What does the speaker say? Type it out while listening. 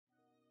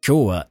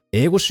今日は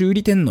英語修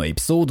理店のエ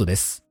ピソードで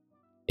す。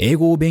英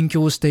語を勉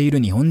強している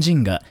日本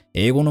人が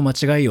英語の間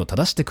違いを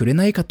正してくれ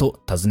ないか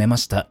と尋ねま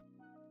した。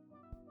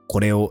こ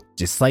れを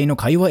実際の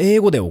会話英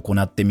語で行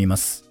ってみま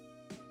す。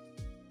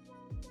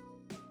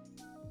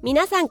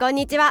皆さんこん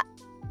にちは。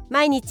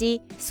毎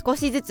日少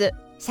しずつ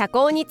社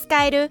交に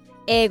使える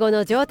英語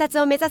の上達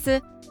を目指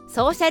す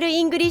ソーシャル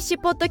イングリッシュ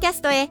ポッドキャ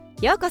ストへ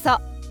ようこそ。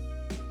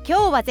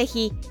今日はぜ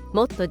ひ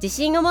もっと自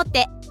信を持っ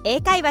て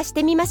英会話し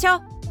てみましょ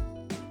う。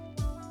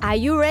Are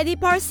you ready,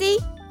 Percy?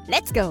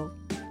 Let's go!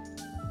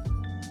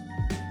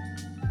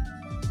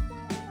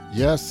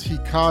 Yes,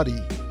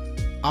 Hikari,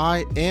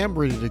 I am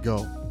ready to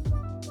go.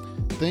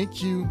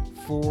 Thank you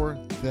for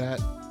that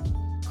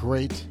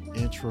great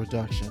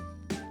introduction.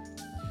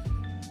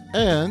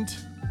 And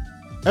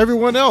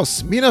everyone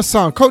else,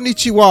 minasan,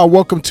 konnichiwa.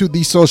 Welcome to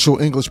the Social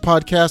English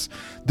Podcast.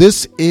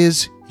 This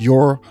is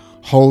your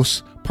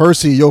host,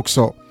 Percy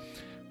Yokuso.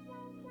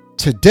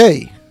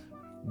 Today,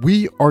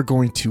 we are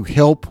going to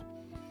help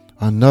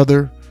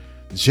another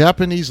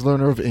Japanese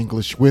learner of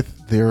English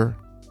with their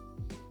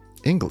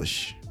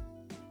English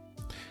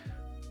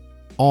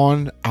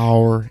on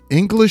our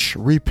English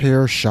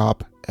Repair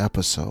Shop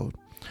episode.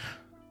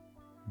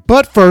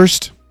 But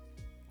first,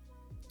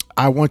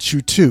 I want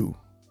you to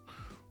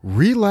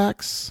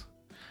relax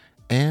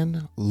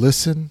and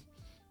listen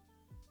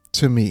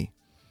to me,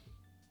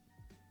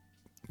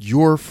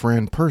 your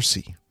friend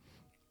Percy.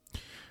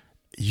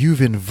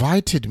 You've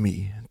invited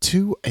me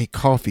to a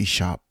coffee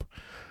shop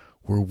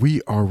where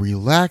we are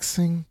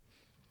relaxing,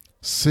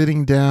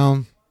 sitting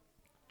down,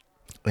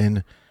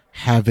 and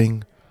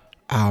having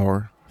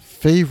our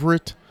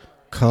favorite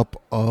cup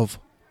of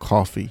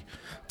coffee.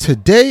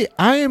 Today,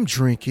 I am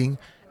drinking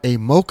a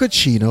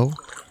mochaccino,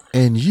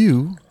 and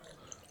you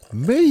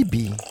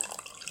maybe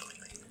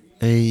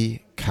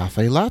a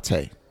cafe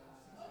latte.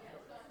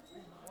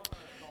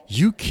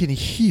 You can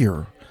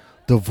hear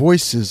the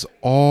voices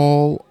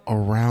all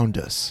around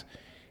us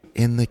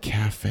in the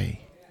cafe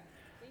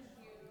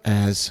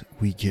as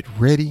we get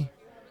ready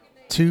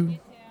to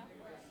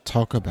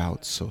talk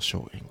about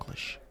social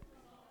English.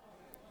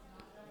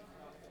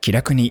 気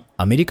楽に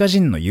アメリカ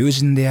人の友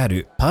人であ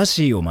るパー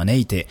シーを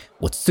招いて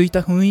落ち着いた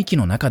雰囲気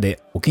の中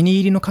でお気に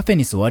入りのカフェ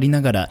に座り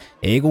ながら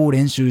英語を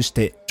練習し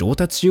て上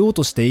達しよう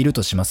としている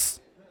としま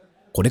す。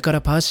これか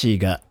らパーシー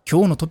が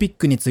今日のトピッ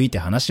クについて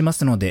話しま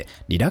すので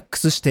リラック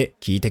スして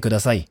聞いてくだ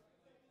さい。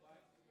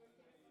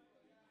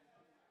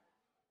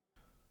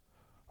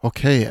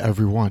Okay,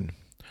 everyone.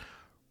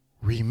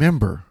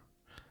 Remember,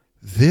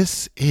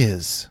 this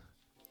is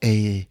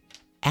a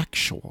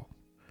actual,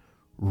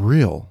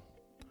 real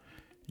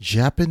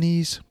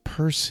Japanese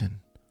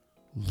person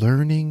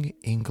learning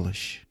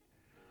English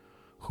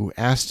who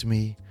asked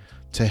me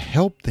to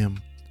help them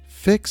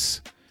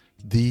fix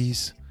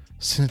these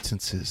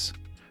sentences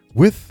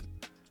with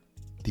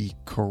the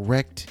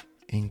correct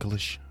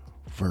English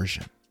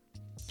version.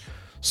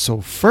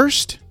 So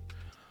first,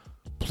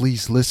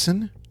 please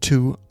listen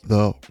to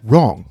the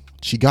wrong,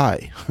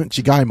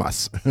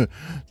 chigaimasu,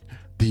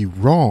 the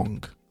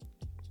wrong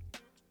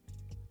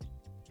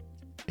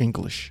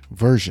English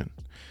version.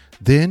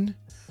 Then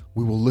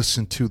we will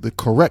listen to the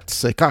correct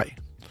sekai.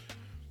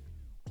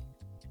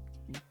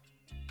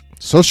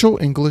 Social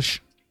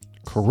English,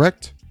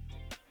 correct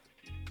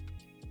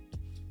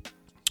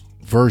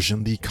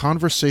version, the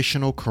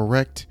conversational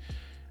correct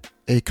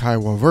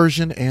eikaiwa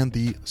version, and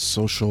the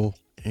social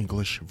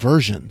English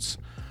versions.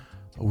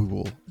 We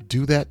will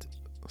do that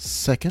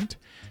second.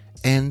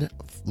 And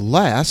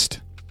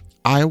last,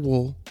 I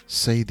will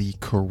say the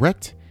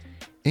correct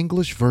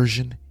English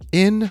version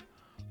in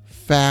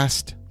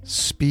fast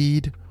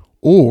speed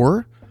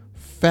or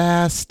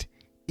fast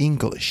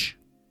English.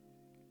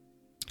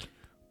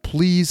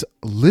 Please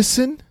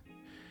listen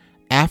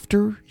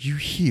after you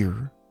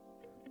hear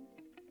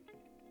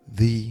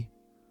the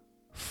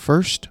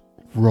first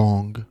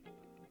wrong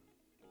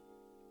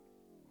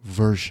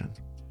version.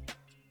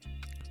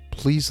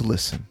 Please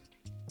listen.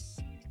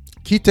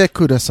 Kite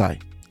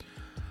kudasai.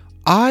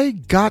 I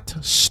got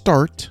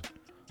start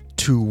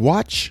to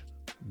watch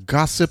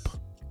Gossip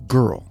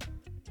Girl.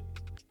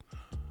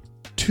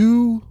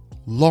 2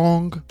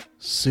 long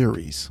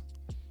series.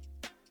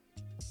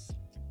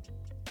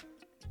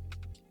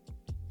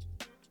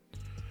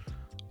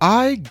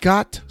 I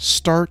got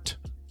start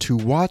to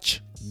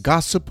watch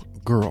Gossip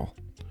Girl.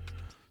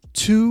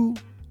 2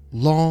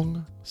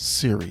 long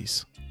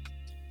series.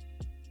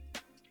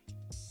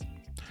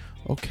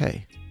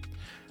 Okay.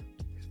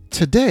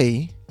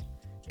 Today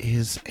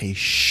is a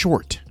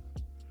short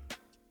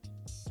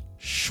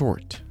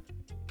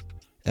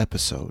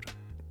episode.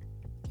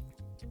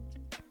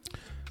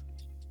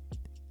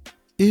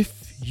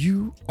 If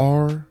you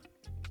are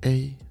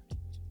a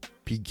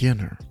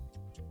beginner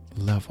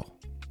level,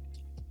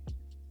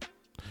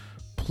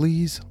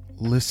 please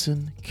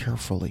listen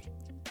carefully.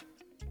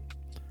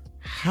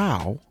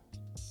 How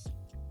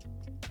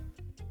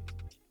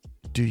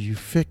do you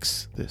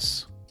fix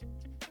this?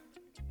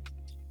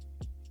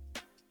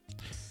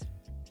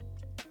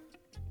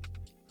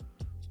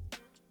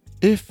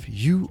 If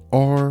you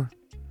are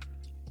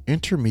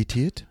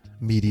intermediate,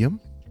 medium,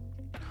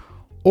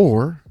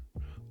 or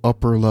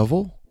upper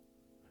level,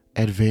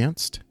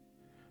 advanced,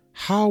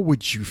 how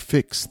would you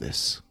fix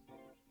this?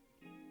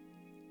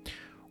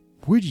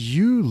 Would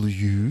you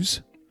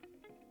use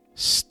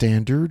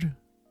standard,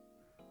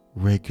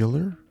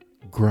 regular,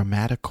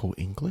 grammatical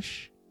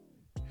English?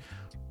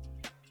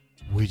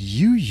 Would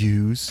you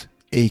use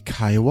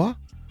eikaiwa,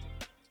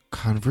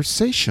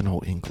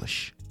 conversational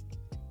English?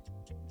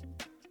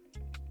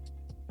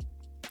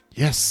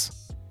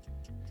 Yes,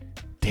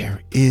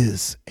 there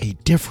is a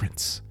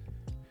difference.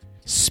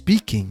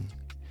 Speaking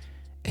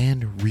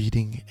and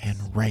reading and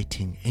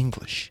writing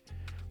English,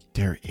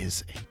 there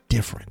is a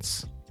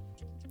difference.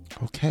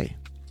 Okay,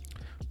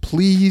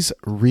 please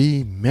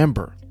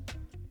remember.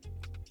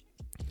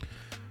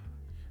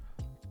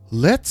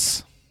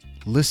 Please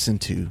listen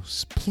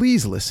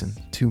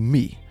to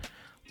me,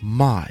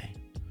 my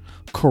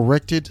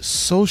corrected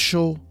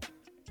social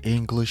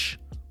English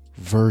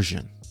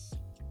version.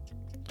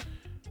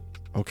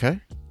 Okay?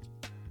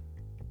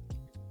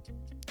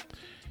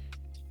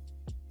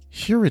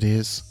 Here it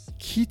is.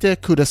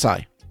 Kite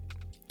kudasai.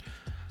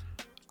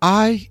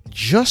 I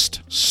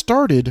just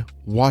started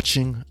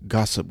watching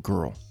Gossip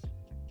Girl.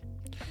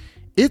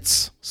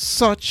 It's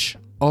such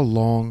a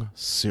long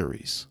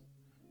series.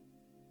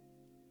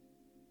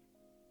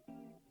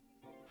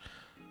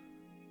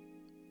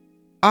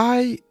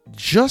 I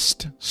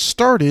just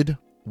started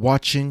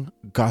watching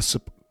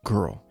Gossip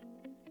Girl.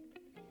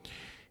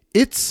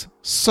 It's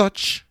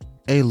such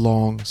a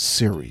long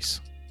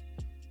series.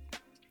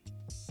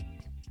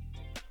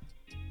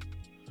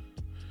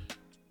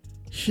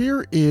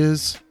 Here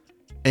is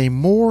a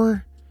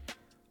more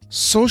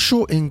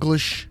social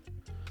English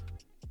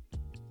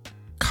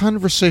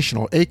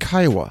conversational,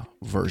 eikaiwa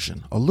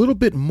version, a little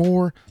bit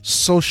more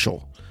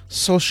social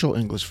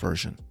English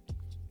version.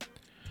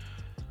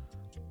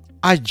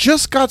 I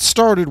just got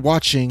started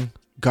watching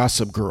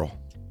Gossip Girl.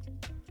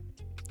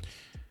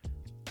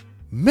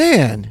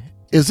 Man,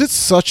 is it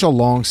such a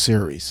long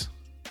series.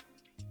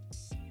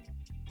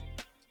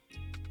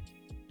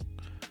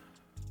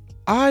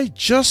 I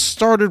just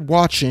started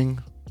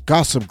watching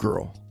Gossip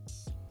Girl.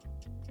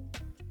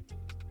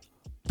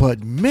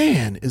 But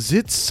man, is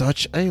it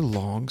such a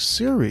long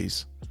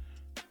series.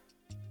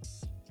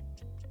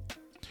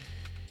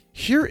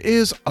 Here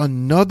is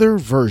another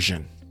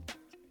version.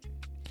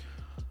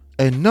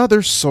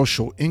 Another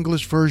social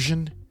English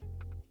version.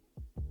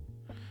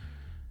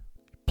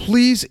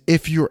 Please,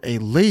 if you're a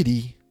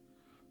lady,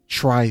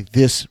 try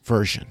this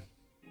version.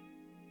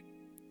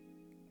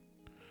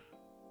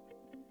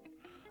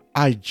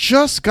 I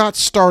just got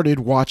started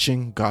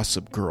watching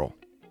Gossip Girl.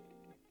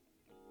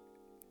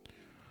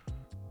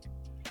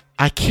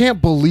 I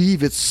can't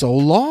believe it's so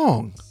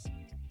long.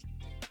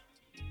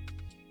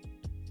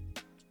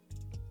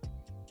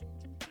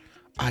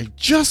 I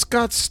just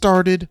got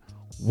started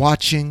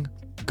watching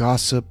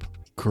Gossip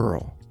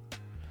Girl.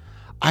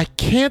 I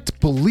can't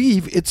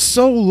believe it's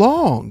so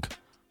long.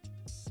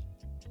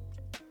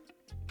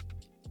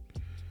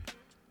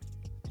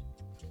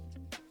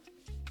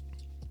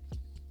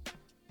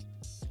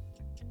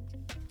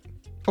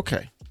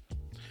 Okay.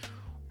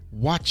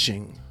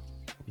 Watching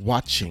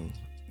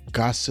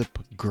Gossip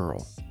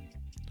Girl.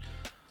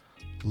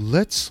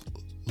 Let's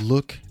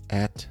look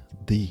at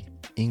the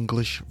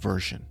English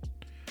version.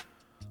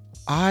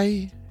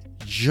 I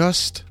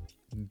just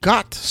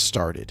got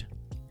started.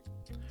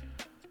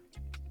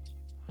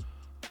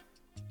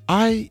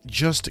 I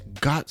just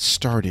got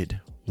started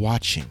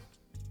watching.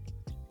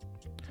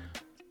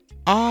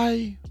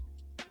 I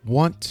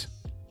want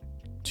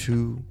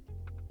to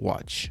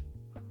watch.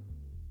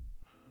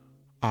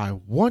 I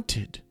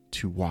wanted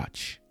to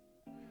watch,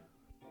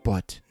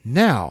 but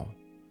now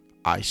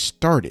I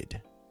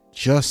started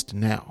just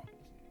now.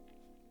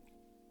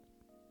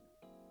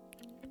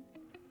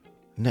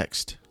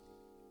 Next.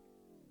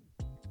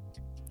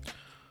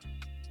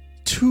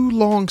 Too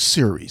long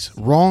series.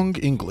 Wrong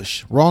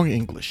English.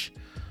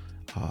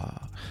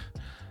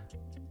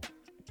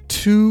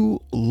 Too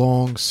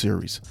long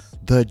series.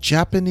 The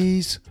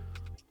Japanese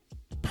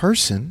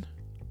person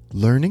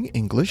learning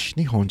English,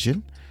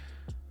 Nihonjin,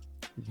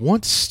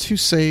 wants to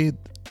say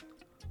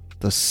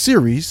the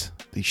series,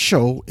 the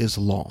show, is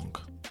long.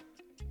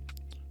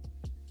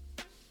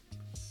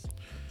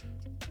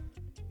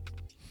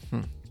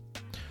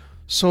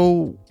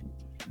 So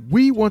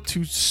we want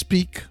to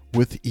speak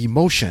with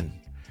emotion.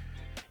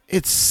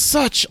 It's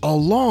such a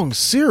long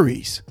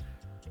series.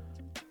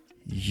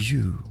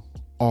 You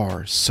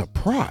are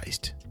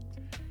surprised.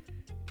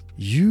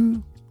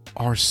 You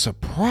are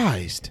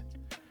surprised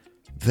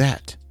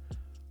that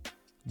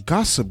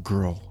Gossip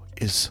Girl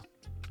is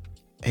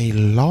a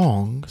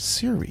long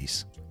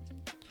series.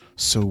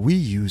 So we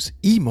use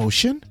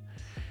emotion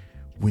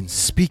when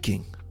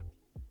speaking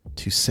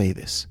to say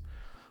this.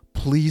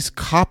 Please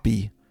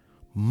copy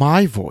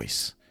my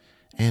voice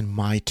and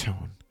my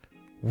tone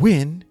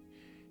when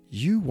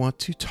you want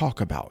to talk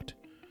about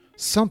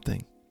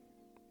something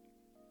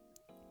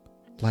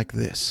like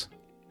this.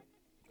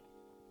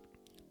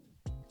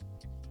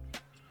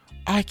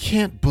 I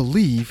can't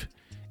believe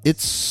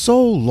it's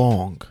so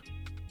long.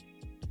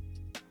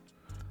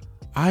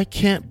 I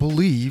can't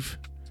believe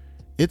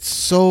it's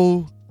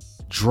so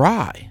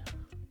dry.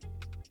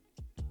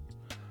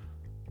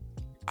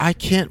 I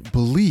can't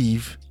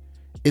believe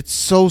it's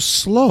so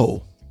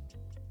slow.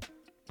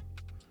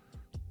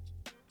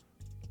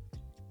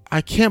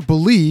 I can't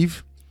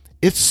believe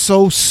it's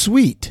so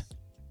sweet.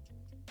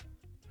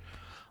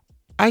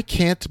 I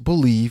can't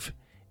believe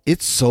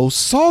it's so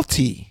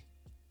salty.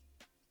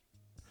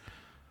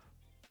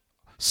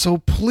 So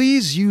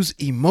please use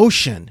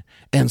emotion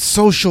and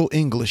social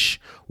English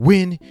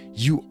when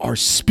you are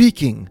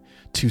speaking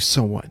to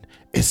someone,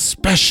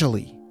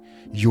 especially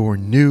your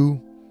new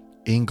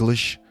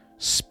English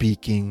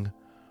speaking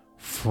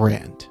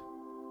friend.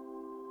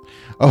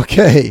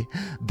 Okay,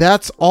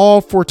 that's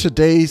all for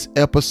today's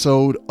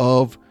episode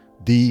of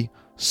the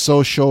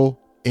Social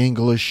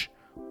English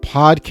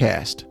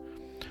Podcast.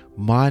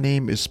 My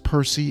name is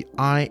Percy.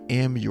 I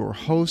am your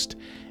host,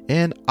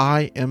 and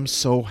I am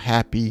so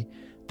happy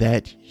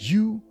that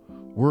you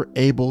were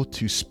able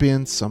to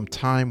spend some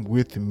time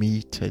with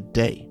me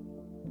today.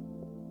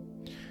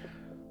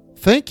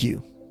 Thank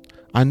you.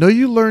 I know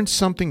you learned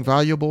something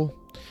valuable,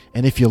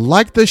 and if you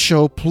like this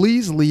show,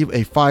 please leave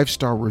a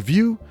 5-star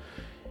review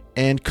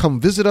and come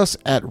visit us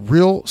at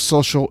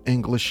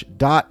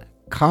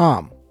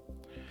realsocialenglish.com.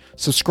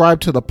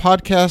 Subscribe to the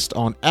podcast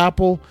on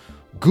Apple,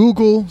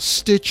 Google,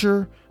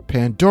 Stitcher,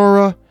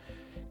 Pandora,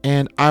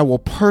 and I will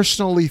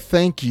personally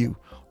thank you.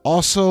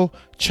 Also,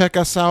 check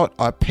us out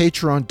at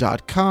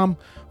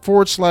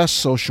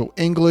patreon.com/social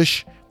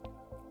English,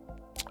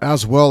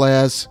 as well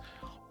as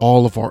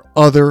all of our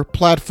other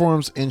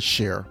platforms, and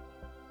share.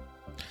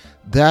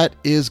 That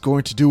is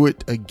going to do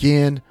it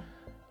again.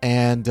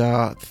 And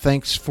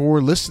thanks for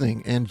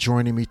listening and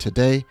joining me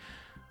today.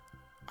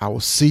 I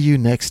will see you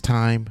next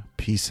time.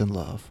 Peace and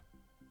love.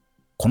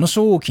 このシ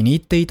ョーを気に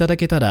入っていただ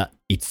けたら、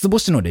5つ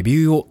星のレ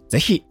ビューをぜ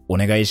ひお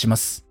願いしま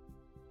す。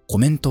コ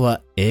メント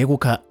は英語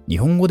か日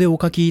本語でお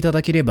書きいた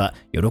だければ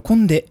喜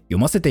んで読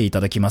ませていた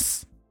だきま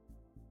す。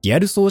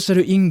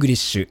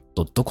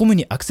realsocialenglish.com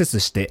にアクセス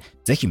して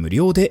ぜひ無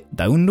料で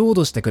ダウンロー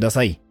ドしてくだ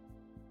さい。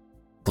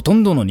ほと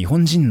んどの日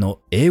本人の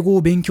英語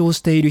を勉強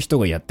している人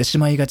がやってし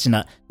まいがち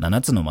な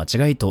7つの間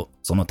違いと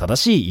その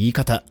正しい言い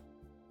方。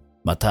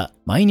また、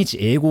毎日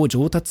英語を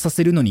上達さ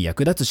せるのに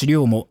役立つ資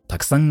料もた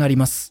くさんあり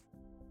ます。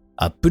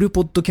Apple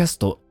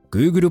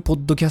Podcast、Google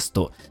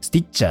Podcast、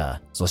Stitcher、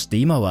そして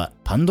今は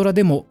Pandora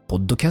でもポ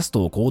ッドキャス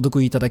トを購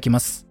読いただきま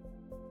す。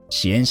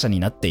支援者に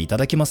なっていた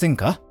だけません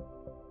か？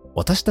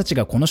私たち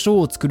がこのショー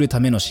を作るた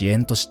めの支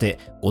援として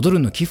5ドル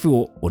の寄付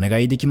をお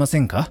願いできませ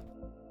んか？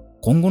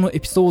今後のエ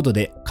ピソード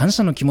で感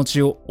謝の気持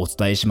ちをお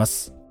伝えしま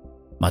す。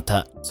ま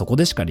た、そこ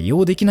でしか利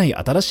用できない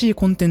新しい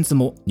コンテンツ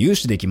も入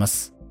手できま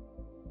す。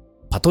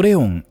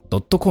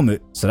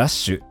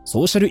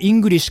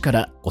patreon.com/socialenglish か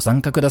らご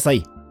参加くださ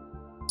い。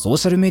ソー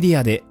シャルメディ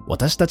アで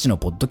私たちの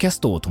ポッドキャス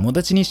トを友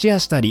達にシェア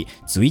したり、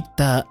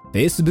Twitter、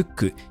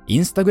Facebook、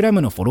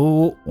Instagram のフォロー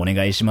をお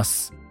願いしま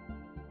す。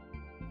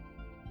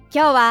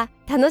今日は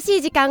楽し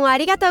い時間をあ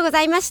りがとうご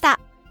ざいました。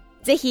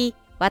ぜひ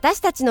私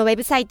たちのウェ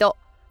ブサイト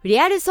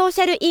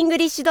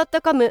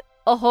realsocialenglish.com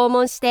を訪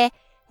問して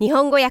日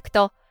本語訳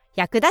と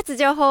役立つ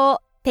情報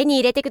を手に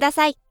入れてくだ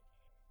さい。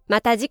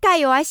また次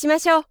回お会いしま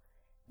しょう。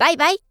バイ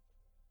バイ。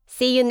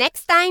See you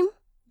next time.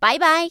 バイ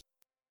バイ。